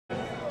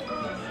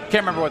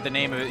can't remember what the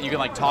name of it. You can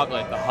like toggle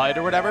it, the HUD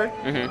or whatever.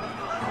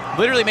 Mm-hmm.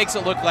 Literally makes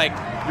it look like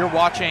you're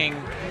watching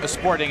a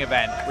sporting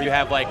event where you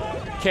have like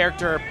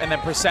character and then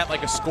percent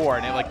like a score,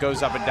 and it like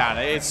goes up and down.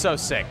 It's so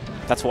sick.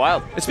 That's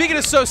wild. And speaking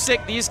of so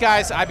sick, these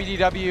guys,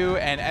 IBDW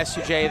and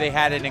S2J, they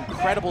had an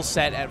incredible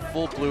set at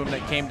Full Bloom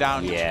that came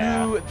down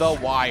to the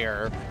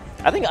wire.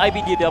 I think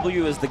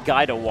IBDW is the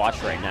guy to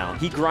watch right now.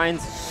 He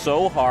grinds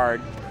so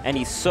hard, and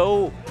he's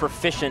so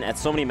proficient at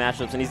so many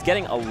matchups, and he's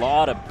getting a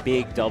lot of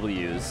big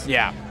Ws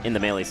in the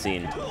Melee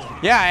scene.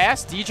 Yeah, I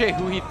asked DJ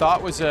who he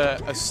thought was a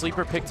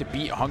sleeper pick to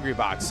beat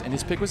Hungrybox, and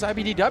his pick was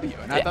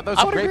IBDW, and I thought that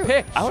was a great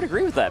pick. I would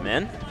agree with that,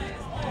 man.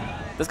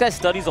 This guy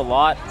studies a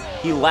lot.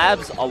 He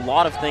labs a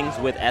lot of things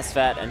with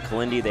SFAT and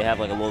Kalindi. They have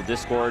like a little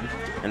Discord,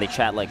 and they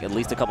chat like at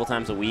least a couple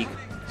times a week.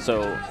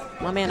 So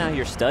my man out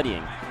here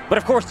studying. But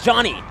of course,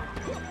 Johnny.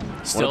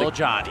 Still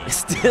Johnny.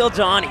 Still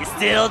Johnny.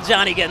 Still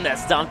Johnny getting that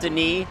stomp to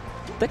knee.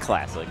 The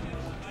classic.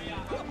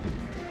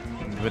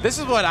 But this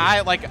is what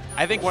I like.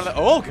 I think one of the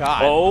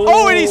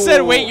oh, and he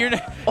said, "Wait, you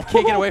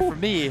can't get away from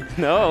me."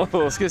 No, I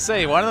was gonna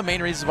say one of the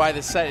main reasons why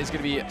this set is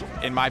gonna be,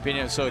 in my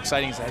opinion, so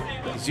exciting is that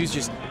these dudes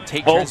just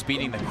take turns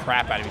beating the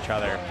crap out of each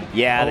other.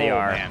 Yeah, they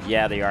are. Man.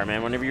 Yeah, they are,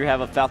 man. Whenever you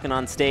have a Falcon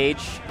on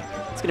stage,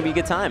 it's gonna be a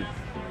good time.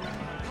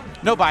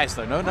 No bias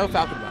though. No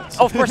Falcon bias.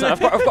 Oh, of course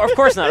not. Of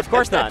course not. Of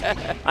course not.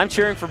 I'm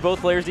cheering for both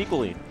players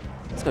equally.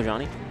 Let's go,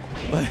 Johnny.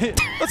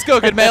 Let's go,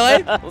 good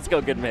Melee. Let's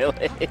go, good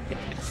Melee.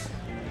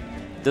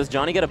 Does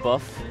Johnny get a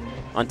buff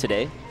on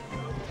today?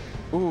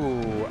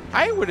 Ooh,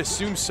 I would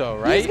assume so,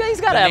 right? He's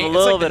got to have a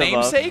little bit of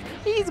namesake?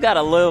 buff. He's got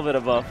a little bit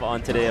of buff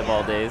on today of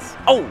all days.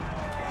 Oh!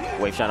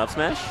 Wave shot up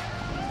smash.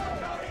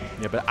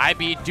 Yeah, but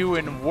IB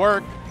doing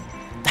work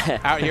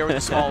out here with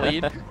a small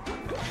lead.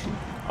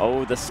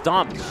 Oh, the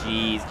stomp.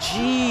 Jeez.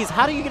 Jeez,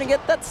 how are you going to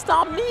get that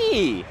stomp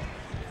knee?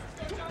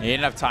 He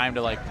didn't have time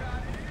to, like,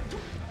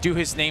 do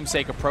his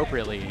namesake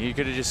appropriately. He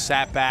could have just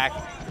sat back,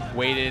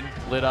 waited,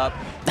 lit up,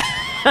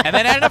 and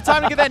then had enough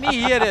time to get that knee.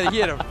 He had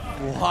a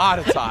lot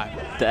of time.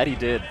 That he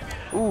did.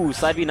 Ooh,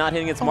 side B not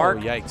hitting its mark.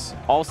 Yikes.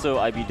 Also,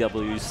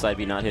 IBW's side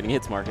B not hitting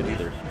its mark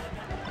either.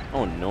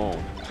 Oh,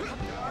 no.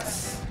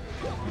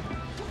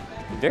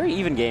 Very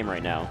even game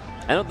right now.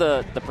 I know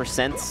the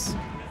percents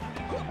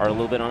are a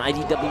little bit on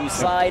IBW's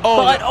side,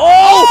 but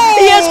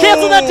he has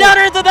canceled that down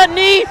into that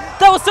knee.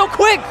 That was so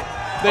quick.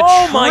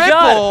 Oh my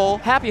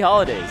God! Happy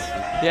holidays.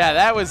 Yeah,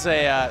 that was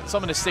a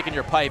something to stick in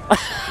your pipe.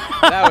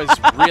 That was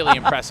really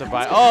impressive.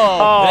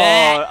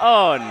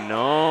 Oh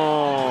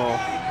no!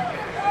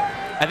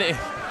 I think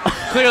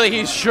clearly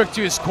he's shook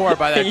to his core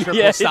by that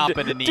triple stomp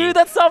in the knee. Dude,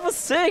 that stomp was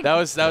sick. That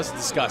was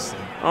disgusting.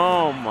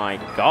 Oh my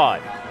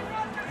God!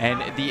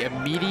 And the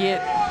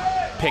immediate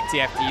pick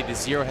TFD, the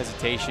zero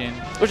hesitation,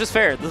 which is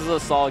fair. This is a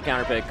solid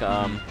counter pick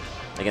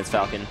against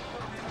Falcon.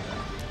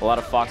 A lot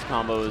of Fox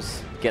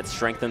combos get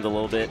strengthened a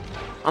little bit.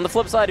 On the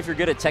flip side, if you're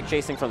good at tech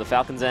chasing from the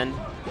Falcon's end,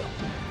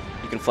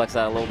 you can flex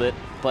that a little bit.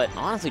 But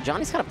honestly,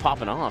 Johnny's kind of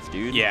popping off,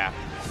 dude. Yeah.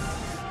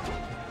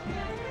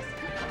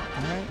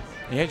 All right.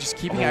 Yeah, just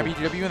keeping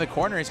IBDW in the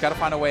corner. He's got to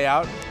find a way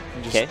out.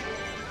 And just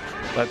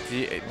let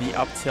the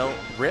up tilt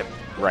rip.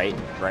 Right.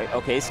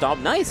 Okay,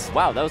 stomp. Nice.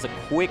 Wow, that was a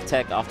quick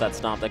tech off that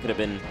stomp. That could have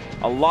been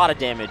a lot of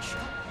damage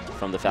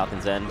from the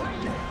Falcon's end.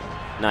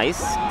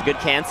 Nice. Good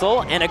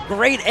cancel. And a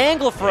great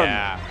angle from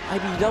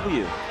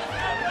IBDW.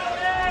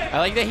 I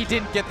like that he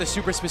didn't get the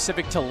super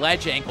specific to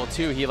ledge ankle,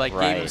 too. He like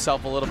gave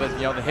himself a little bit,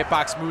 the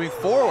hitbox moving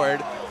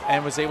forward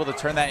and was able to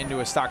turn that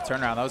into a stock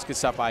turnaround. That was good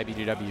stuff by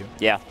IBDW.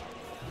 Yeah.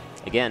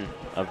 Again,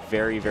 a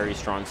very, very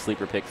strong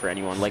sleeper pick for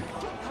anyone. Like,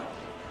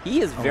 he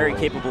is very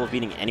capable of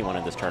beating anyone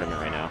in this tournament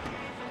right now.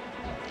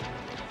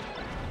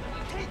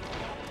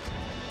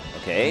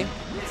 Okay.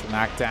 It's a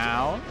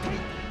knockdown.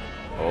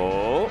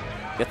 Oh.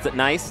 Gets it.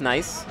 Nice.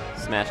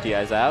 Smash the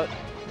eyes out.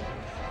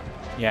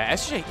 Yeah,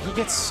 SJ, he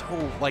gets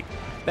so, like,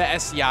 the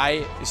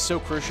SCI is so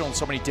crucial in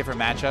so many different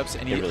matchups,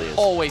 and he really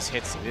always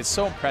hits it. It's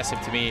so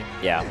impressive to me.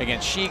 Yeah.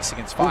 Against Sheiks,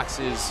 against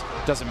Foxes,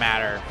 doesn't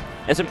matter.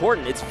 It's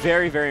important. It's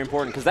very, very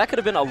important, because that could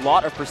have been a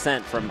lot of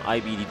percent from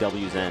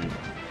IBDW's end.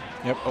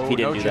 Yep. Oh, he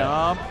didn't no do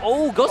jump. That.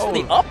 Oh, goes for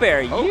the up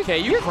air. Okay,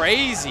 you're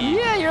crazy.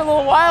 Yeah, you're a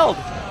little wild.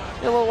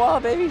 You're a little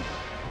wild, baby.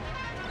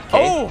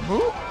 Okay. Oh,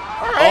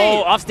 all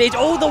right. Oh, off stage.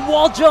 Oh, the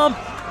wall jump.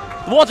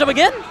 The wall jump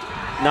again?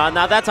 No,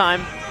 not that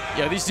time.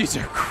 Yeah, these dudes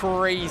are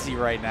crazy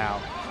right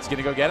now. He's going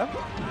to go get him?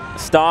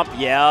 Stomp,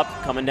 yep.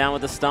 Coming down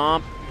with the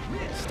stomp.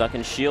 Stuck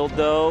in shield,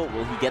 though.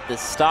 Will he get this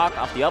stock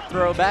off the up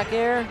throw, back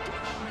air?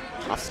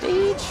 Off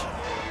stage?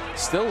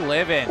 Still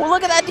living. Well,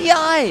 look at that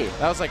DI.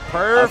 That was like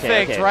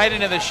perfect, right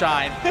into the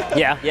shine.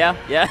 Yeah.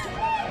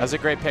 That was a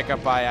great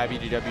pickup by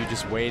IBDW,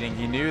 just waiting.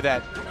 He knew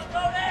that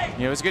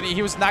it was good.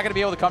 He was not going to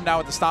be able to come down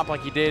with the stomp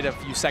like he did a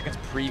few seconds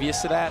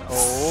previous to that.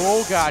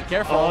 Oh God,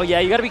 careful. Oh yeah,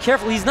 you got to be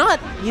careful. He's not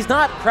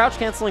crouch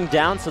canceling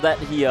down so that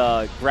he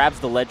grabs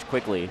the ledge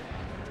quickly,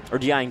 or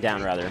DIing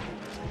down rather,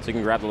 so he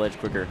can grab the ledge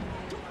quicker.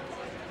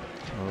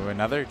 Oh,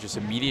 another just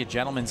immediate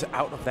gentleman's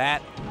out of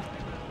that.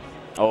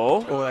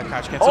 Oh, that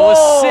crouch cancel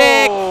was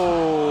sick.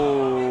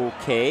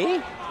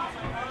 Okay.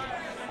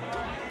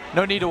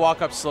 no need to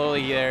walk up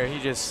slowly there. He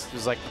just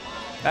was like,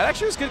 that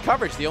actually was good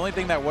coverage. The only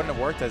thing that wouldn't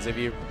have worked is if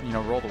you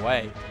rolled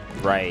away.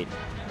 Right.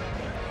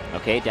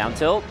 Okay, down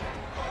tilt.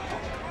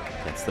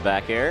 Gets the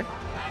back air.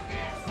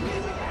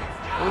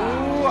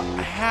 Ooh,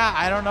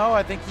 I don't know.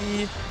 I think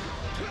he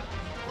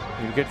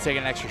could take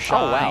an extra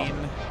shine. Oh,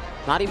 wow.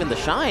 Not even the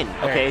shine.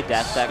 There Okay,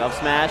 dash stack up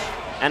smash.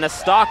 And a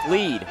stock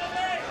lead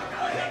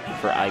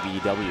for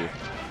IBDW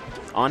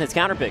on his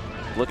counter pick.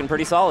 Looking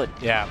pretty solid.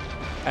 Yeah.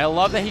 I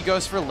love that he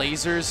goes for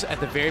lasers at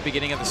the very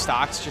beginning of the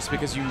stocks just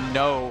because you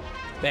know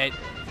that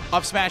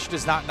up smash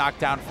does not knock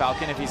down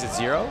Falcon if he's at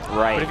 0.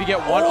 Right. But if you get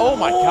 1, oh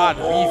my god,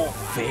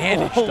 we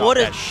vanished off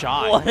that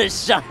shine. What a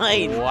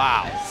shine.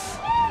 Wow.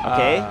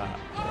 Okay.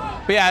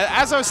 But yeah,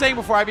 as I was saying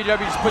before, IBDW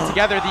just put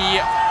together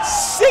the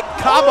sick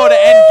combo to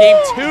end game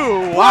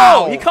 2.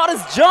 Wow. Whoa, he caught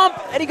his jump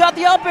and he got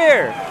the up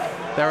air.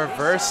 The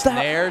reverse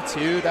snare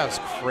too, that was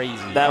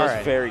crazy. That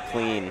was very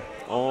clean.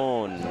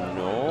 Oh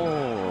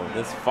no,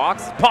 this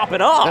Fox is popping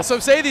off. That's what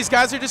I'm saying, these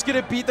guys are just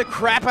gonna beat the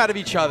crap out of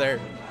each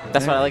other.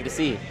 That's what I like to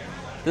see.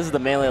 This is the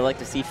melee I like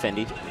to see,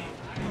 Fendi.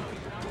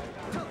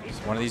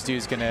 One of these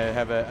dudes gonna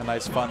have a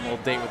nice fun little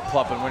date with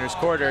Plup in winner's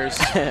quarters.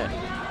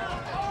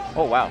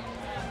 Oh wow.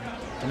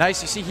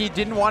 Nice, you see he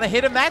didn't want to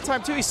hit him that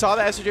time too. He saw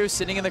that S2J was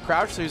sitting in the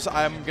crouch, so he's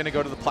I'm gonna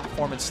go to the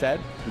platform instead.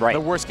 Right. The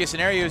worst case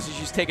scenario is he's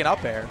just taking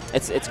up air.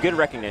 It's good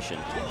recognition.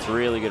 It's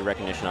really good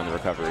recognition on the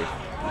recovery.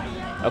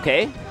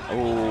 Okay.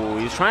 Oh,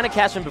 he was trying to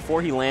catch him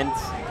before he lands.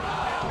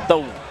 The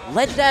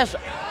ledge dash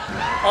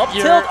up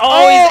tilt.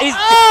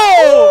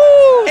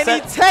 Oh, and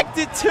he teched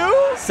it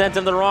too? Sent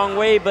him the wrong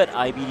way, but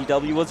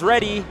IBDW was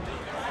ready.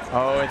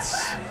 Oh,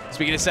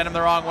 speaking of send him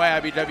the wrong way,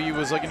 IBDW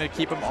was looking to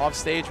keep him off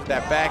stage with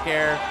that back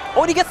air.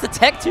 Oh, and he gets the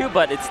tech too,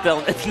 but it's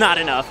not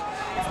enough.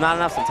 It's not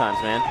enough sometimes,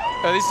 man.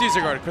 Oh, these dudes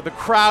are going, the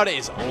crowd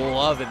is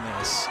loving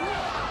this.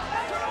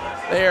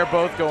 They are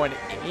both going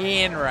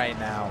in right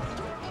now.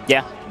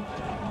 Yeah.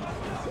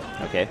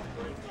 Okay.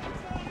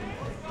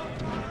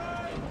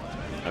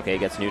 Okay,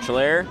 gets neutral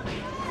air.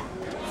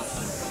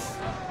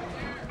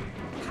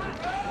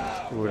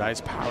 Ooh, nice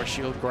power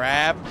shield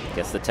grab.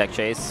 Gets the tech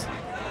chase.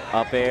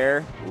 Up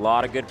air. A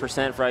lot of good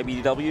percent for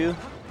IBDW.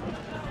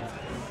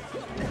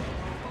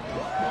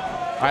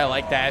 I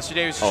like that.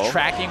 S2J was just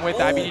tracking with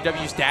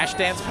IBDW's dash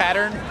dance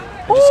pattern.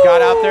 Just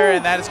got out there,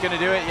 and that is going to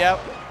do it. Yep.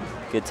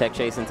 Good tech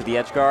chase into the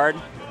edge guard.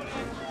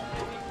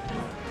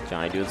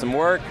 Johnny doing some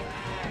work.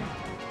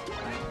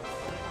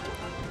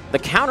 The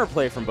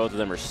counterplay from both of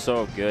them are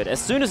so good.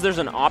 As soon as there's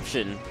an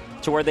option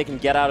to where they can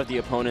get out of the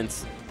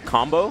opponent's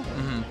combo,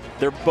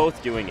 they're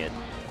both doing it.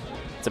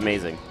 It's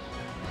amazing.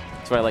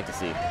 That's what I like to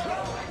see.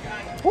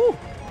 Woo!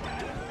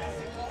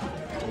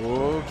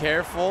 Ooh,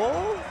 careful.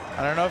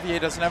 I don't know if he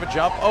doesn't have a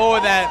jump. Oh,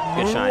 and that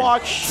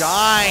moonwalk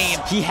shine.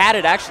 He had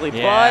it actually,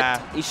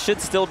 but he should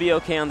still be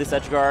okay on this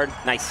edge guard.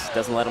 Nice.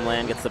 Doesn't let him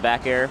land. Gets the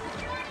back air.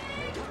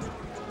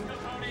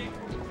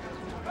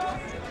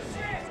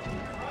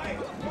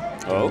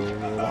 Oh.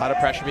 A lot of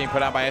pressure being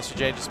put on by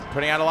S2J, just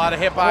putting out a lot of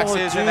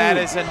hitboxes, and that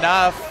is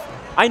enough.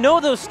 I know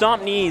those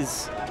stomp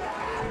knees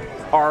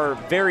are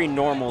very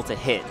normal to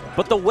hit,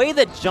 but the way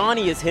that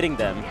Johnny is hitting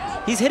them,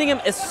 he's hitting him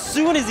as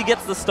soon as he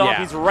gets the stomp,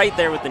 he's right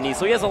there with the knee,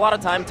 so he has a lot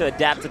of time to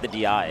adapt to the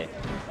DI.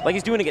 Like,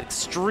 he's doing it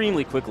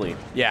extremely quickly.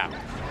 Yeah.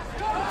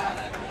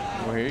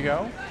 Well, here you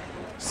go.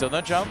 Still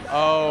no jump.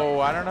 Oh,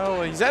 I don't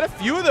know. He's had a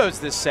few of those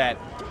this set,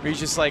 where he's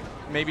just, like,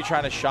 maybe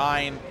trying to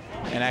shine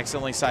and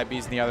accidentally side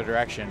B's in the other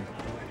direction.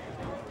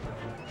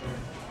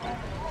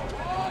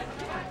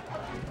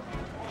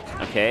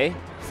 Okay,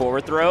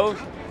 forward throw,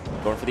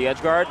 going for the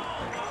edge guard.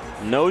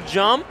 No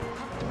jump.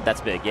 That's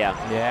big, yeah.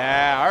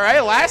 Yeah, all right,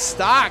 last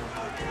stock.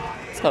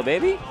 Let's go,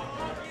 baby.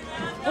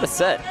 What a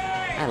set.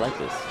 I like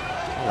this.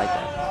 I like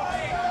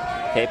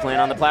that. Okay, playing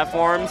on the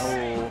platforms.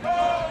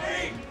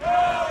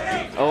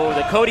 Oh,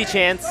 the Cody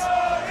chance.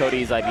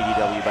 Cody's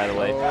IBDW, by the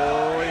way.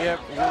 Oh, yep.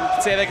 We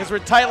can say that because we're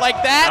tight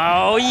like that.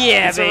 Oh,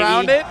 yeah, baby.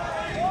 Around it.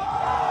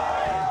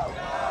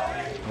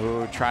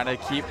 Ooh, trying to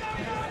keep...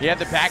 He had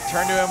the back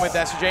turn to him with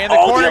S2J in the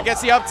corner,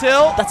 gets the up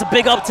tilt. That's a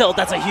big up tilt.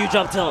 That's a huge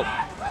up tilt.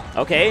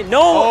 Okay, no.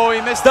 Oh,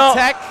 he missed the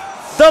tech.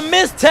 The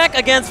missed tech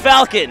against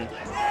Falcon.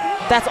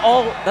 That's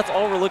all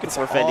we're looking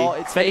for,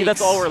 Fendi. Fendi, that's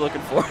all we're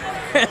looking for.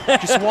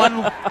 Just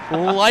one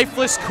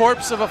lifeless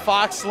corpse of a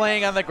Fox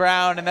laying on the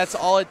ground, and that's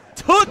all it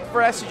took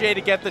for S2J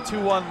to get the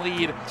 2-1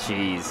 lead.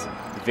 Jeez.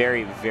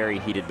 Very, very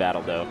heated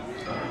battle, though.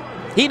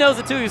 He knows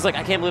it, too. He's like,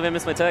 I can't believe I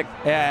missed my tech.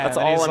 Yeah, that's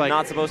all I'm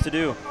not supposed to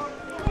do.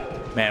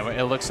 Man,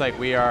 it looks like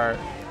we are...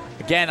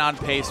 Again, on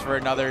pace for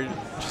another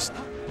just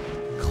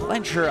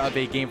clincher of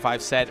a Game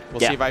 5 set. We'll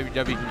see if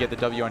IBDW can get the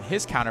W on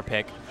his counter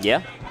pick.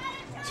 Yeah.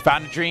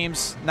 Fountain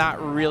Dreams, not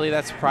really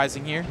that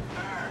surprising here.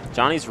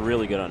 Johnny's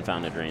really good on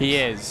Fountain Dreams. He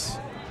is.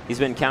 He's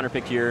been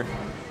counterpicked here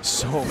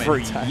for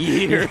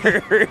years.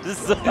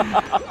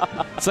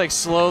 It's like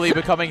slowly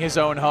becoming his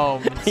own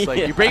home. It's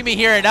like, you bring me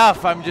here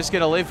enough, I'm just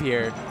going to live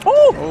here.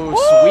 Oh,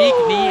 sweet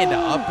knee into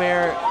up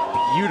air.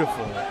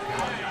 Beautiful.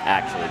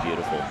 Actually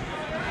beautiful.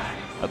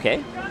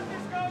 Okay.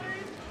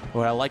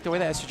 Well, I like the way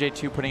that S2J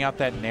 2 putting out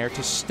that nair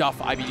to stuff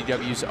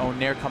IBDW's own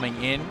nair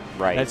coming in.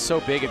 Right. That's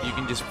so big if you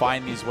can just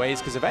find these ways,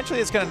 because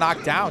eventually it's going to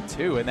knock down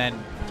too, and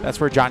then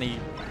that's where Johnny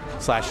 /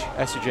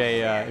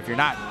 S2J, if you're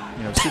not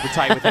super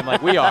tight with him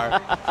like we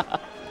are,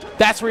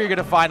 that's where you're going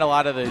to find a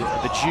lot of the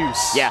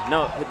juice. Yeah,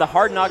 no, the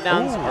hard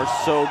knockdowns are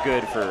so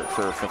good for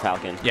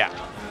Falcon. Yeah.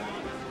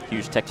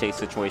 Huge tech chase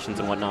situations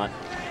and whatnot.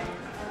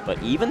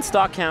 But even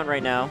stock count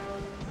right now.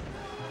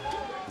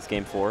 It's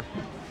game 4.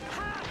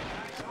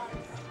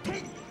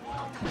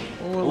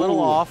 Ooh, a little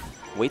off.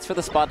 Waits for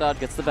the spot dodge,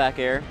 gets the back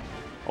air.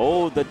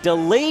 Oh, the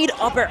delayed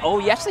up air. Oh,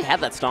 he actually had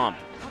that stomp.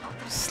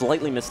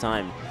 Slightly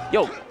mistimed.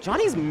 Yo,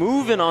 Johnny's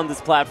moving on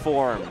this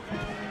platform.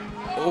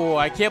 Oh,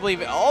 I can't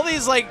believe it. All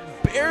these, like,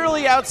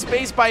 barely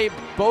outspaced by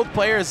both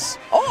players.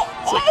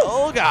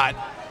 Oh God.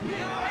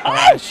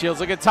 Shield's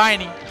looking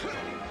tiny.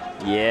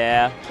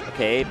 Yeah.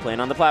 Okay,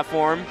 playing on the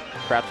platform.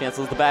 Crap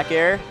cancels the back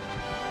air.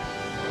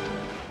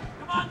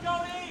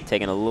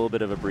 Taking a little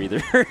bit of a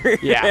breather.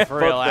 Yeah, for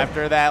real.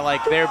 After that,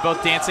 like, they're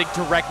both dancing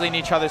directly in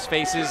each other's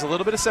faces. A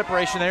little bit of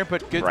separation there,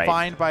 but good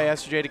find by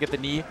S2J to get the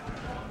knee.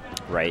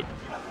 Right.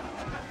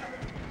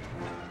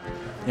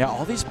 Yeah,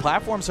 all these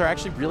platforms are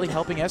actually really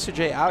helping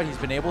S2J out. He's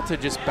been able to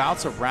just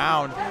bounce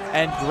around,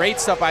 and great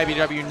stuff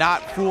IBDW,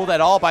 not fooled at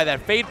all by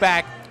that fade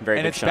back,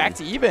 and it's back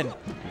to even.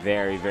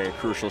 Very, very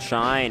crucial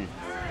shine.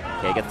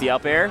 Okay, gets the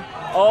up air.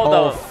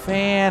 Oh, the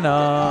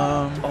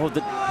Phantom.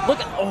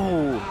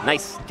 Oh,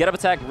 nice. Get up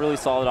attack, really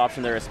solid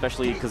option there,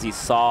 especially because he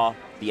saw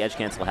the edge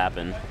cancel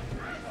happen.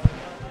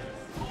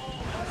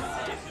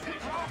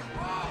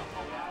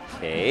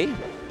 Okay.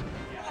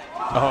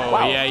 Oh,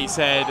 wow. Yeah, he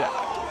said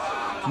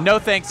no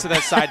thanks to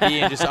that side B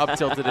and just up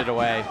tilted it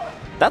away.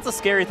 That's a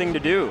scary thing to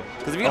do.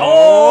 Because if you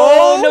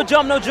no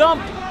jump, no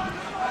jump.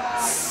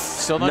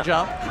 Still no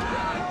jump.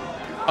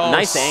 Oh,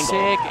 nice angle.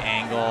 Sick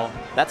angle.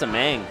 That's a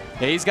mang.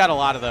 Yeah, he's got a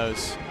lot of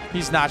those.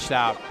 He's notched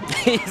out.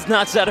 He's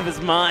notched out of his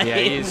mind. Yeah,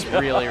 he's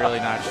really, really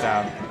notched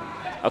out.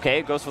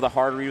 Okay, goes for the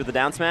hard read with the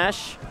down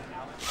smash.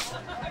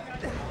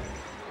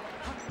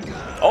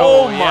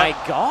 Oh my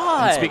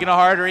God. And speaking of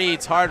hard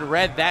reads, hard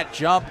read that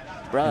jump.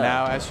 Bruh.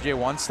 Now S2J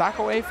 1 stock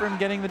away from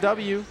getting the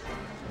W.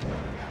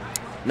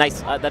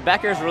 Nice. That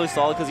back air is really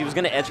solid because he was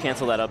going to edge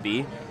cancel that up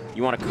B.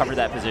 You want to cover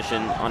that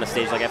position on a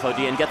stage like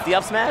FOD and get the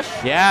up smash?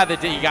 Yeah,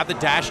 you got the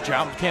dash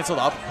jump, canceled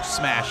up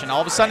smash, and all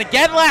of a sudden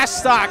again last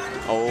stock.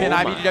 Can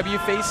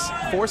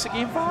IBDW force a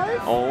game 5?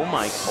 Oh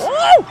my.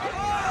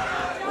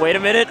 Oh! Wait a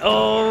minute.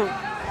 Oh,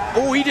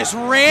 he just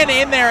ran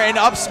in there and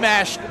up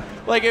smashed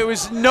like it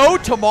was no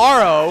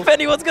tomorrow.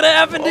 Fendi, what's going to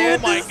happen, dude?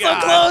 Oh my this is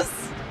God. so close.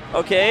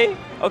 Okay,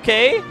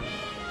 okay.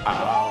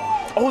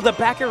 Oh, the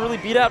back air really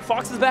beat out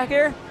Fox's back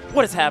air?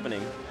 What is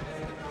happening?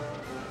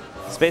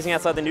 Spacing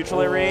outside the neutral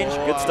air range.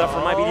 Good stuff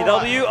from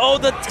IBDW. Oh,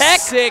 the tech.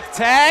 Sick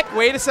tech.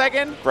 Wait a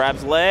second.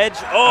 Grabs ledge.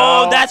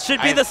 Oh, that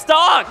should be the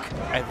stock.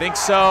 I think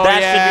so. That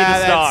should be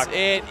the stock. That's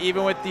it,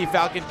 even with the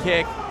Falcon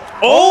kick.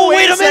 Oh,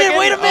 wait a minute.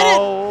 Wait a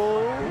minute.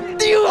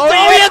 He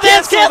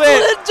canceled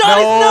it.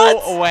 Johnny's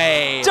nuts. No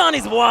way.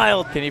 Johnny's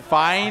wild. Can he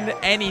find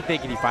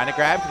anything? Can he find a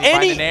grab? Can he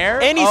find an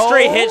air? Any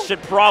straight hit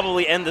should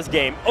probably end this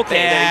game. Okay,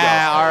 there you go.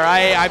 All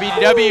right.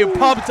 IBDW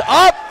pumped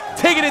up,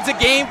 taking it to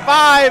game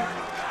 5.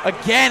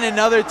 Again,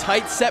 another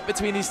tight set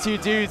between these two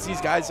dudes.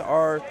 These guys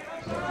are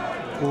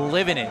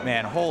living it,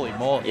 man. Holy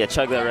moly. Yeah,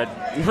 chug that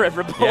Red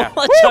Bull. Yeah.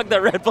 Chug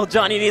that Red Bull.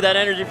 Johnny, need that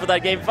energy for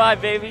that game 5,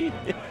 baby.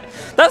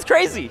 That's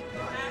crazy.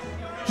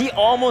 He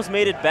almost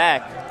made it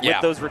back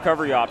with those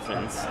recovery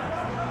options,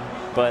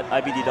 but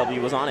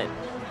IBDW was on it.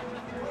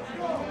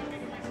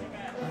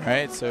 All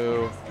right,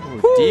 so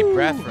deep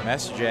breath from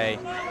S2J.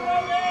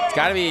 It's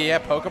got to be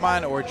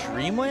Pokemon or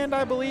Dreamland,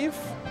 I believe.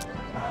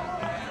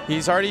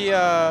 He's already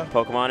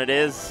Pokemon it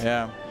is.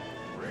 Yeah.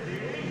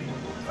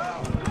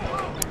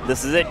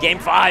 This is it, game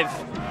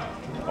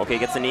 5. Okay,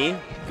 gets a knee.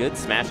 Good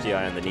smash DI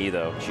on the knee,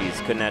 though.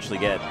 Jeez, couldn't actually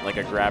get like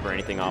a grab or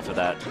anything off of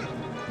that.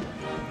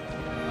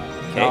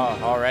 Okay.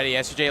 Already,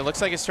 S2J, it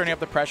looks like it's turning up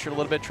the pressure a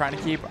little bit, trying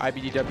to keep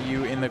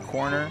IBDW in the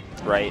corner.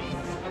 Right.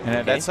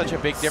 And that's such a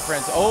big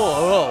difference.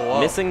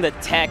 Missing the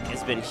tech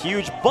has been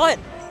huge, but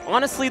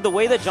honestly, the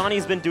way that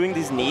Johnny's been doing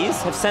these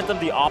knees have sent them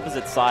the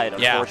opposite side,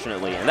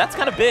 unfortunately. And that's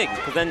kind of big,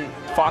 because then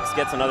Fox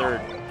gets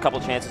another couple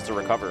chances to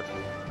recover.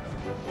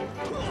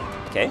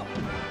 Okay.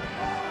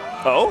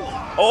 Whoa!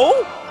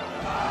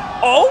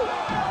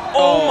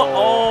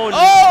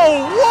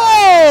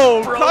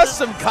 Bro,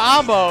 Custom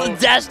combo. The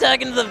dash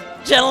tag into the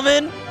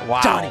gentleman.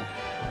 Wow.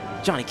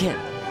 Johnny Kim.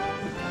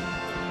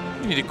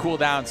 You need to cool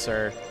down,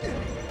 sir.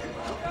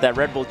 That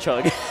Red Bull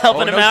chug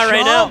helping him out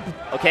right now.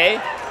 Okay,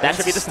 that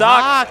should be the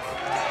stock.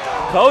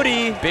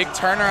 Cody. Big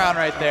turnaround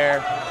right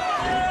there.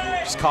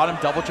 Just caught him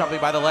double jumping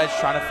by the ledge,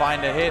 trying to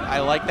find a hit. I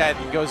like that.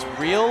 He goes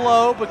real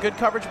low, but good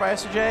coverage by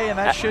S2J, and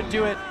that should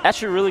do it.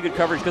 Actually, really good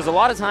coverage, because a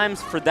lot of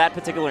times for that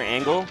particular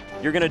angle,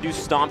 you're going to do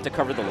stomp to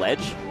cover the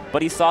ledge.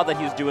 But he saw that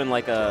he was doing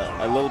like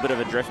a little bit of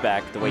a drift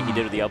back the way he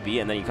did with the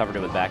LB, and then he covered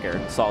it with back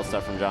air. Solid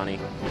stuff from Johnny.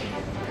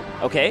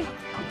 Okay.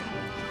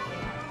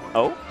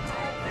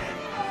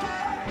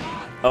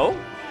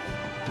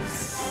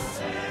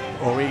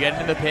 Are we getting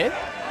in the pit?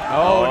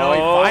 Oh, no, he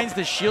finds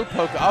the shield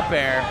poke up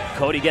air.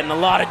 Cody getting a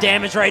lot of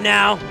damage right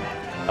now.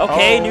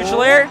 Okay,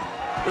 neutral air.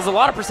 There's a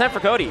lot of percent for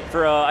Cody,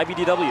 for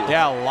IBDW.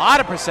 Yeah, a lot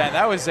of percent.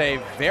 That was a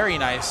very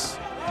nice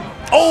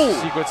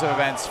sequence of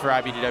events for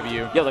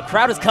IBDW. Yo, the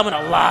crowd is coming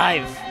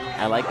alive.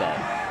 I like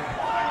that.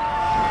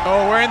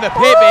 Oh, we're in the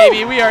pit,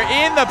 baby. We are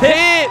in the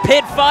pit.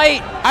 Pit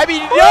fight.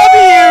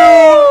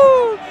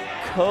 IBDW.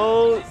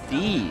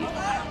 Cody.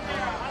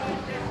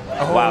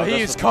 Oh, wow,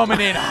 he's coming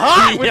in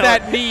hot with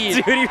that knee.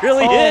 Dude, he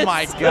really is. Oh,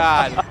 my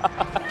God.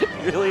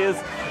 He really is.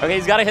 Okay,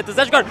 he's got to hit this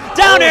edge guard.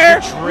 Down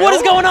air. Drill? What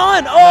is going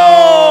on?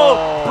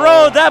 Oh,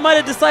 bro, that might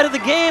have decided the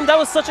game. That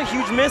was such a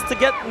huge miss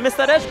to miss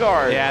that edge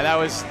guard. Yeah, that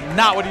was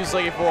not what he was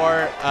looking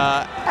for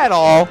at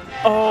all.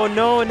 Oh,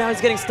 no, and now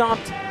he's getting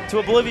stomped to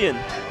oblivion.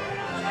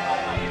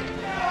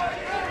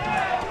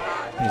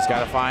 He's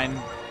got to find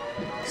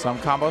some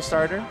combo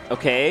starter.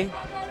 Okay.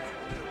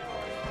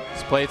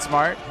 He's played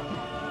smart.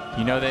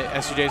 You know that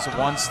S2J is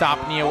one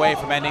stop knee away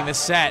from ending this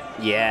set.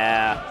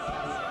 Yeah.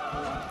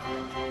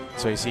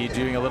 So you see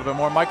doing a little bit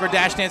more micro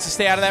dash dance to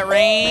stay out of that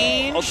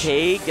range.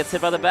 Okay, gets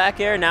hit by the back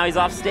air. Now he's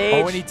off stage.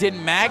 Oh, and he did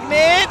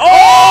magnet.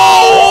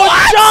 Oh,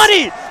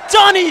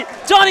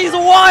 Johnny's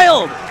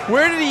wild.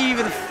 Where did he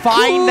even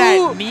find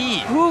that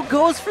knee? Who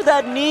goes for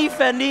that knee,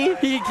 Fendi?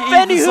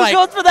 Fendi, who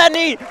goes for that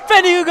knee?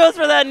 Fendi, who goes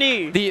for that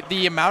knee?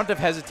 The amount of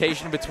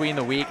hesitation between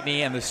the weak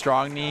knee and the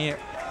strong knee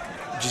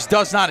just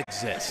does not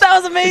exist. That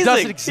was amazing. It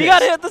doesn't exist. He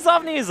got hit with the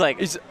soft knee. He's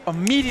like,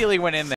 immediately went in there.